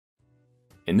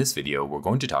In this video, we're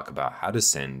going to talk about how to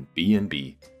send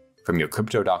BNB from your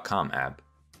Crypto.com app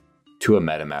to a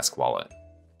Metamask wallet,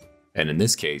 and in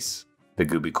this case, the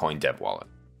Gooby Coin Dev wallet.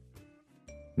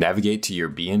 Navigate to your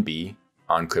BNB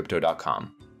on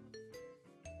Crypto.com.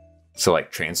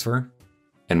 Select Transfer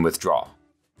and Withdraw.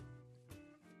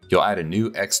 You'll add a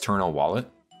new external wallet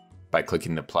by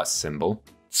clicking the plus symbol,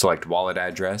 select Wallet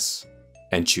Address,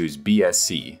 and choose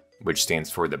BSC, which stands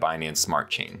for the Binance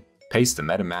Smart Chain. Paste the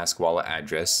Metamask wallet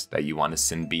address that you want to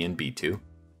send BNB to,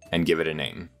 and give it a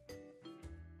name.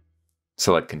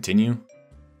 Select Continue.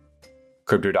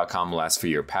 Crypto.com will ask for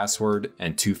your password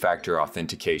and two-factor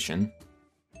authentication.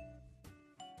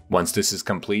 Once this is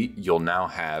complete, you'll now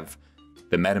have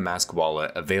the Metamask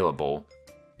wallet available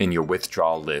in your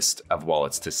withdrawal list of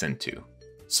wallets to send to.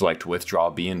 Select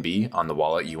Withdraw BNB on the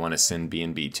wallet you want to send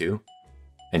BNB to,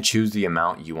 and choose the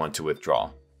amount you want to withdraw.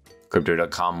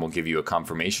 Crypto.com will give you a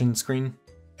confirmation screen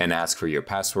and ask for your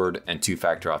password and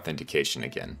two-factor authentication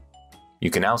again.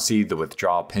 You can now see the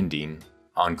withdrawal pending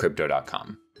on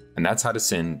Crypto.com. And that's how to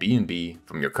send BNB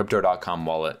from your Crypto.com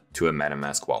wallet to a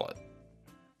Metamask wallet.